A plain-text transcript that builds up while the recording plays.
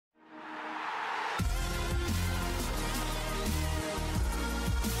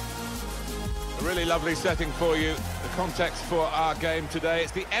really lovely setting for you. The context for our game today,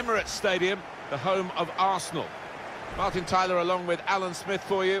 it's the Emirates Stadium, the home of Arsenal. Martin Tyler along with Alan Smith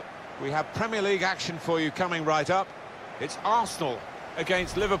for you. We have Premier League action for you coming right up. It's Arsenal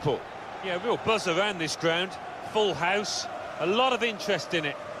against Liverpool. Yeah, real buzz around this ground. Full house, a lot of interest in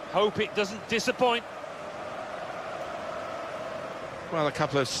it. Hope it doesn't disappoint. Well, a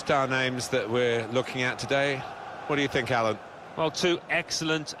couple of star names that we're looking at today. What do you think, Alan? Well, two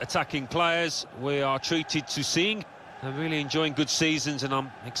excellent attacking players we are treated to seeing. They're really enjoying good seasons, and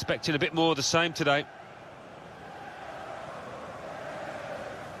I'm expecting a bit more of the same today.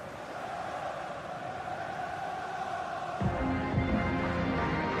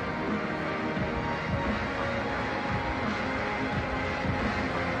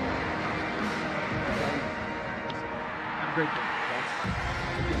 Great.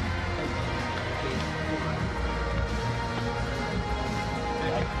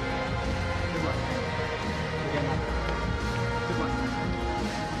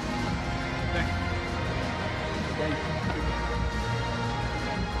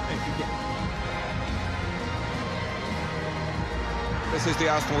 This is the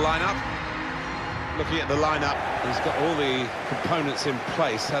Arsenal lineup. Looking at the lineup, he's got all the components in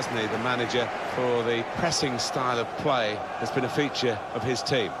place, hasn't he, the manager, for the pressing style of play that's been a feature of his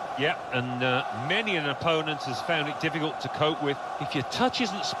team. Yeah, and many an opponent has found it difficult to cope with. If your touch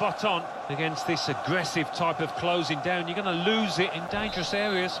isn't spot on against this aggressive type of closing down, you're going to lose it in dangerous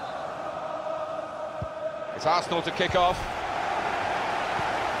areas. It's Arsenal to kick off.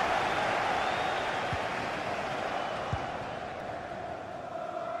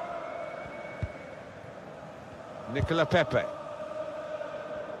 Nicola Pepe.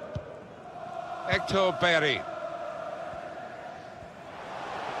 Hector Bellerin.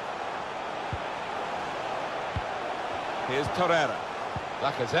 Here's Torreira.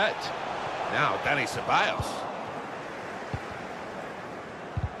 Lacazette. Now Dani Ceballos.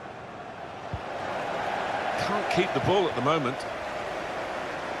 Can't keep the ball at the moment.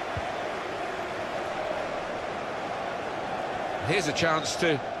 Here's a chance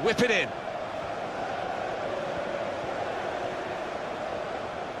to whip it in.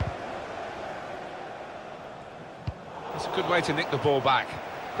 It's a good way to nick the ball back.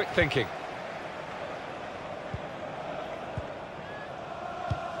 Quick thinking.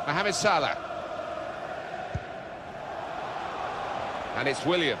 Mohamed Salah. And it's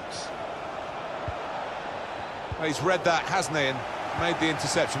Williams. Well, he's read that, hasn't he, and made the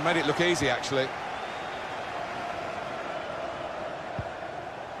interception. Made it look easy, actually.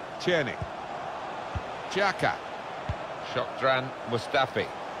 Tierney. Xhaka. Shokdran Mustafi.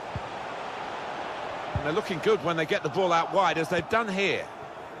 And they're looking good when they get the ball out wide, as they've done here.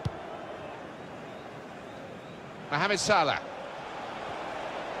 Mohamed Salah.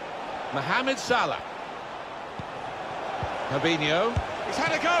 Mohamed Salah. Fabinho. He's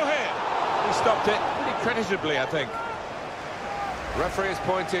had a go here. He stopped it pretty creditably, I think. Referee has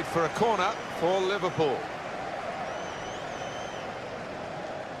pointed for a corner for Liverpool.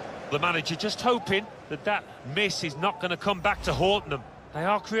 The manager just hoping that that miss is not going to come back to haunt them. They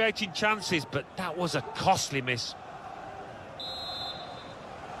are creating chances, but that was a costly miss.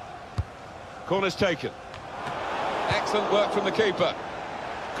 Corner's taken. Excellent work from the keeper.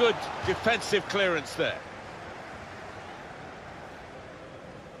 Good defensive clearance there.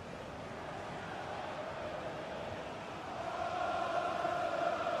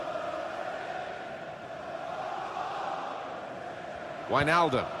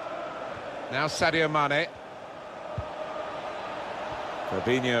 Wijnaldum. Now Sadio Mane.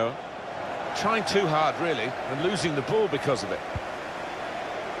 Fabinho. Trying too hard, really, and losing the ball because of it.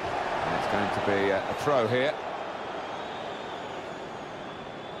 And it's going to be a throw here.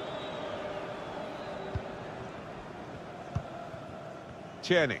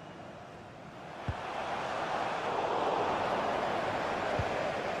 Tierney.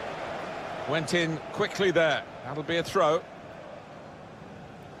 Went in quickly there. That'll be a throw.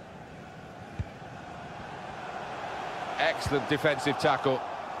 Excellent defensive tackle.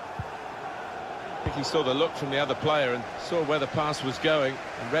 I think he saw the look from the other player and saw where the pass was going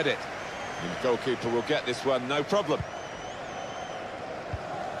and read it. And the goalkeeper will get this one, no problem.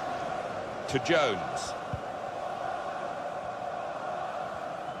 To Jones.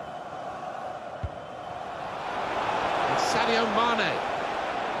 And Sadio Mane.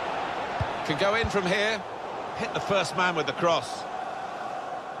 Can go in from here. Hit the first man with the cross.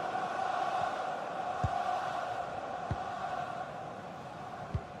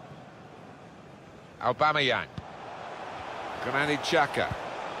 Aubameyang. Granit Xhaka.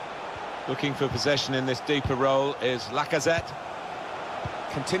 Looking for possession in this deeper role is Lacazette.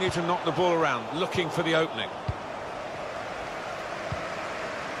 continue to knock the ball around, looking for the opening.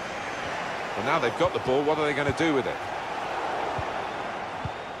 Well, now they've got the ball, what are they going to do with it?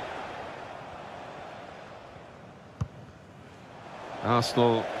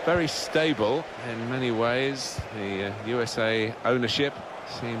 Arsenal very stable in many ways. The USA ownership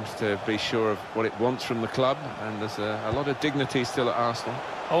seems to be sure of what it wants from the club, and there's a lot of dignity still at Arsenal.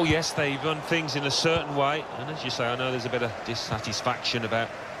 Oh yes, they run things in a certain way, and as you say, I know there's a bit of dissatisfaction about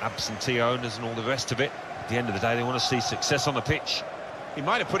absentee owners and all the rest of it. At the end of the day, they want to see success on the pitch. He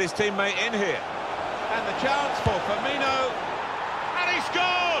might have put his teammate in here. And the chance for Firmino, and he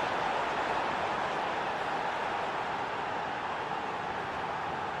scored!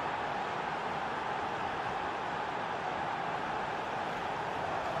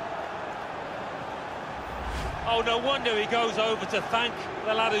 Oh, no wonder he goes over to thank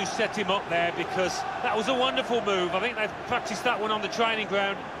the lad who set him up there, because that was a wonderful move. I think they've practiced that one on the training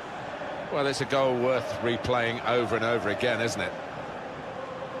ground. Well, it's a goal worth replaying over and over again, isn't it?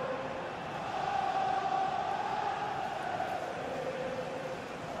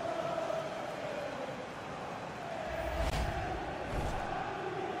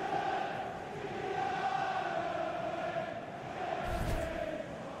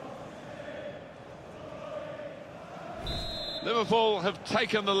 Liverpool have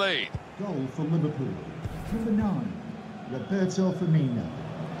taken the lead. Goal for Liverpool. Number 9, Roberto Firmino.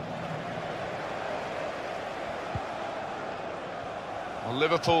 Well,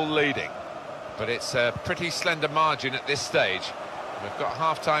 Liverpool leading, but it's a pretty slender margin at this stage. We've got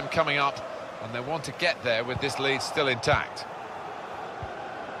half-time coming up, and they want to get there with this lead still intact.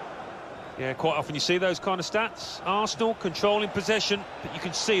 Yeah, quite often you see those kind of stats. Arsenal controlling possession, but you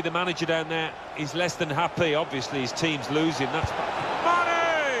can see the manager down there is less than happy. Obviously, his team's losing. That's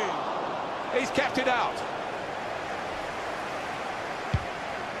Mane! He's kept it out.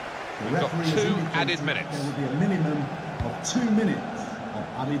 We've got 2 added minutes. There will be a minimum of 2 minutes of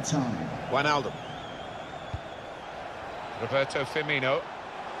added time. Wijnaldum. Roberto Firmino.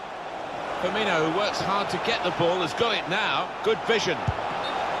 Firmino, who works hard to get the ball, has got it now. Good vision.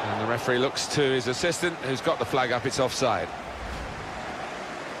 And the referee looks to his assistant, who's got the flag up. It's offside.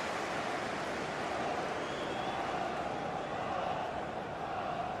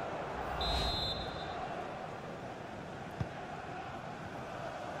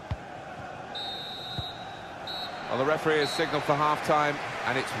 Well, the referee has signalled for half-time,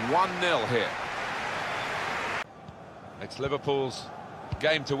 and it's 1-0 here. It's Liverpool's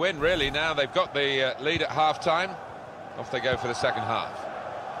game to win, really. Now they've got the lead at half-time. Off they go for the second half.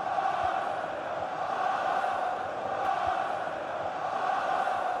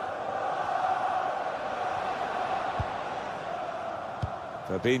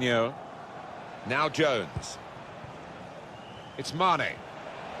 Fabinho. Now Jones. It's Mane.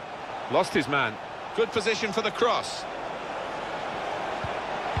 Lost his man. Good position for the cross.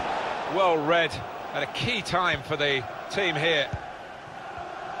 Well read at a key time for the team here.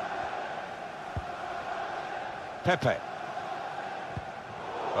 Pepe.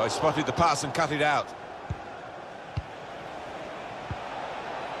 Oh, he spotted the pass and cut it out.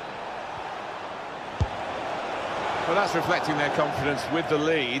 Well, that's reflecting their confidence with the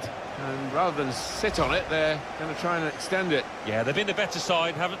lead, and rather than sit on it, they're going to try and extend it. Yeah, they've been the better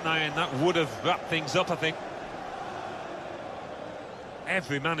side, haven't they? And that would have wrapped things up, I think.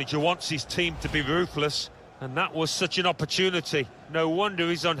 Every manager wants his team to be ruthless, and that was such an opportunity. No wonder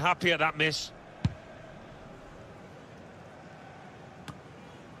he's unhappy at that miss.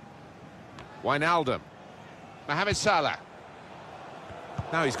 Wijnaldum. Mohamed Salah.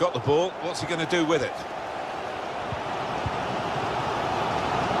 Now he's got the ball. What's he going to do with it?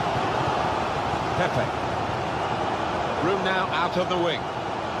 Pepe. Room now out on the wing.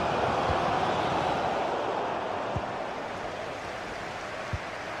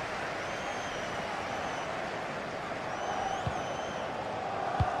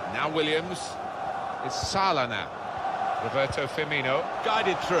 Now Williams. It's Salah now. Roberto Firmino.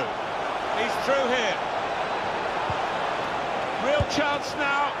 Guided through. He's through here. Real chance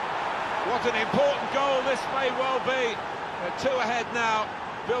now. What an important goal this may well be. They're 2 ahead now,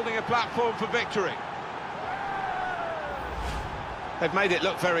 building a platform for victory. They've made it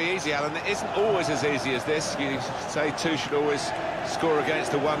look very easy, Alan. It isn't always as easy as this. You say 2 should always score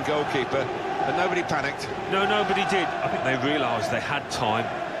against the 1 goalkeeper, but nobody panicked. No, nobody did. I think they realised they had time.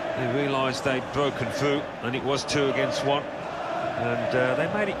 They realised they'd broken through, and it was 2 against 1. And they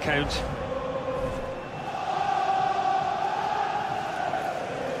made it count.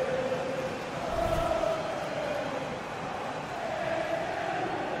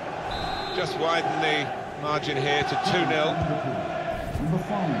 Just widen the margin here to 2-0. Number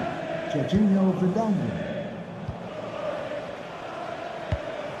 5, Jorginho Vidal.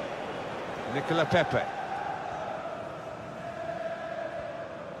 Nicola Pepe.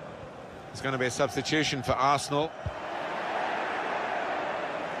 It's going to be a substitution for Arsenal.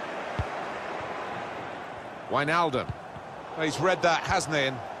 Wijnaldum. Well, he's read that, hasn't he,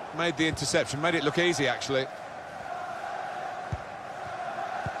 and made the interception. Made it look easy, actually.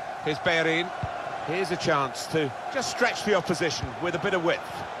 Here's Bellerin. Here's a chance to just stretch the opposition with a bit of width.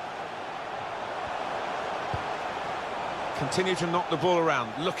 Continue to knock the ball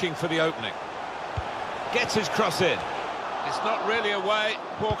around, looking for the opening. Gets his cross in. It's not really away,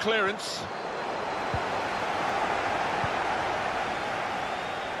 poor clearance.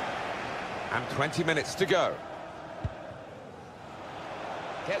 And 20 minutes to go.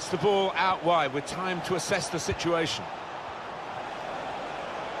 Gets the ball out wide with time to assess the situation.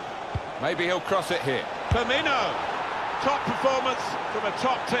 Maybe he'll cross it here. Firmino! Top performance from a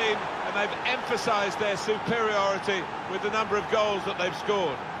top team, and they've emphasised their superiority with the number of goals that they've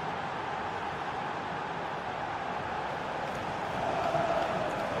scored.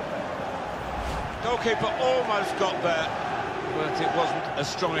 Goalkeeper almost got there, but it wasn't a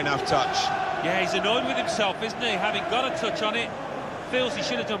strong enough touch. Yeah, he's annoyed with himself, isn't he? Having got a touch on it, feels he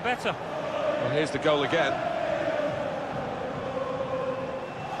should have done better. Well, here's the goal again.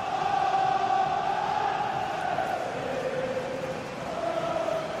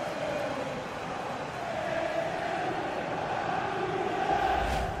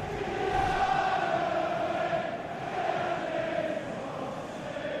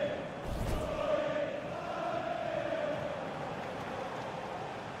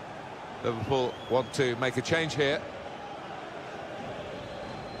 Liverpool want to make a change here.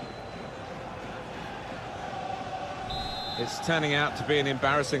 It's turning out to be an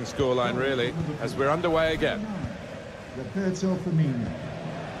embarrassing scoreline, really, as we're underway again. Roberto Firmino.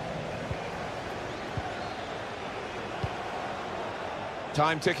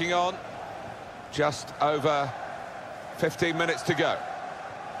 Time ticking on. Just over 15 minutes to go.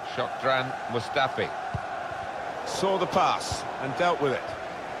 Shokran Mustafi saw the pass and dealt with it.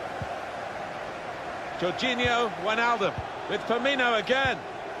 Jorginho Wijnaldum with Firmino again.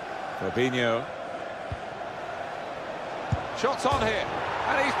 Fabinho. Shots on here,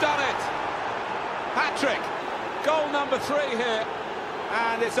 and he's done it. Hat-trick. Goal number 3 here,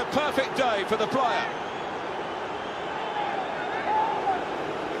 and it's a perfect day for the player.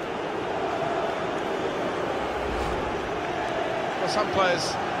 Well, some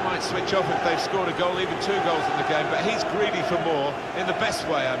players might switch off if they've scored a goal, even 2 goals in the game, but he's greedy for more, in the best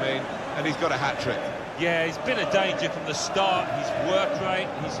way, I mean, and he's got a hat-trick. Yeah, he's been a danger from the start. His work rate,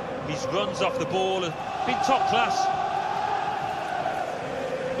 his runs off the ball have been top class.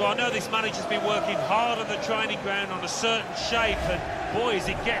 Well, I know this manager's been working hard on the training ground on a certain shape, and boy, is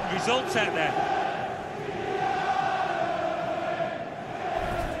it getting results out there.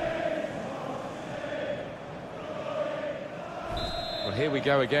 Well, here we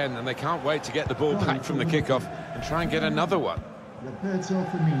go again, and they can't wait to get the ball back from the kickoff and try and get another one. Roberto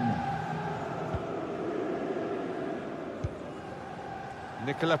Firmino.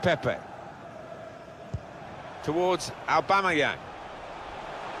 Nicola Pepe. Towards Aubameyang.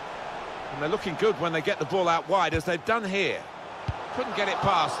 And they're looking good when they get the ball out wide, as they've done here. Couldn't get it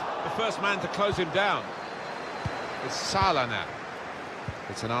past the first man to close him down. It's Salah now.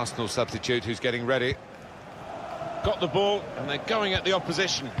 It's an Arsenal substitute who's getting ready. Got the ball, and they're going at the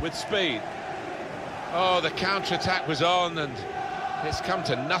opposition with speed. Oh, the counter-attack was on, and it's come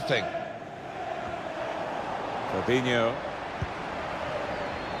to nothing. Fabinho.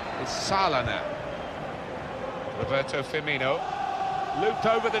 It's Salah now. Roberto Firmino. Looped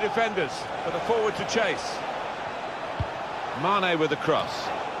over the defenders for the forward to chase. Mane with the cross.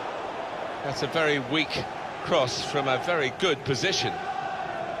 That's a very weak cross from a very good position.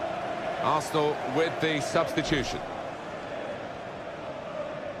 Arsenal with the substitution.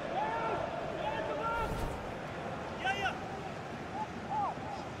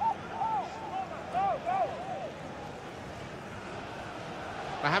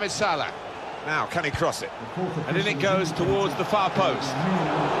 Mohamed Salah. Now, can he cross it? And in it goes towards the far post.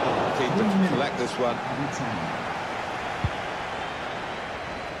 Keeper to collect this one.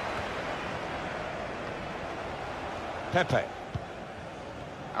 Pepe.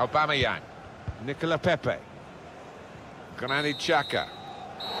 Aubameyang. Nicola Pepe. Granit Xhaka.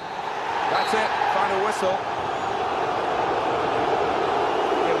 That's it, final whistle.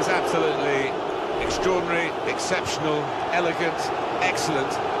 It was absolutely extraordinary, exceptional, elegant,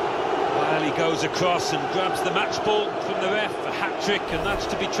 excellent. Well, he goes across and grabs the match ball from the ref, a hat-trick, and that's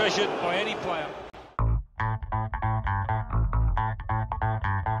to be treasured by any player.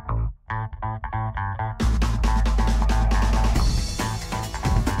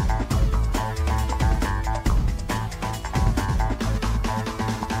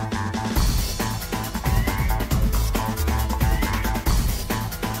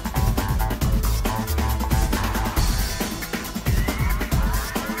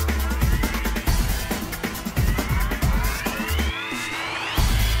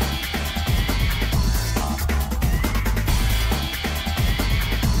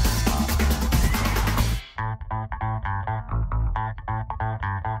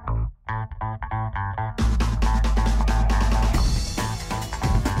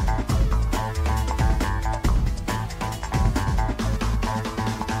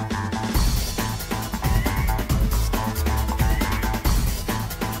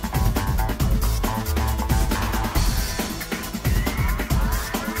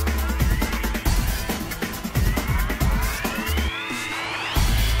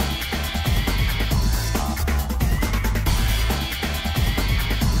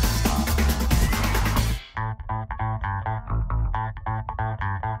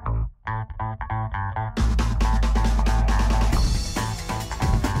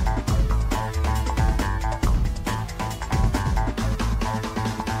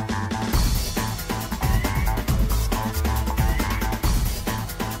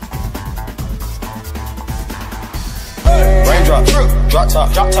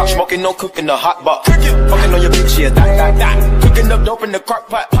 top, drop top, smoking, no cooking, the hot pot. Fucking on your bitch, yeah, that. Cooking up dope in the crock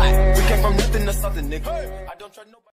pot. We came from nothing to something, nigga. I don't try no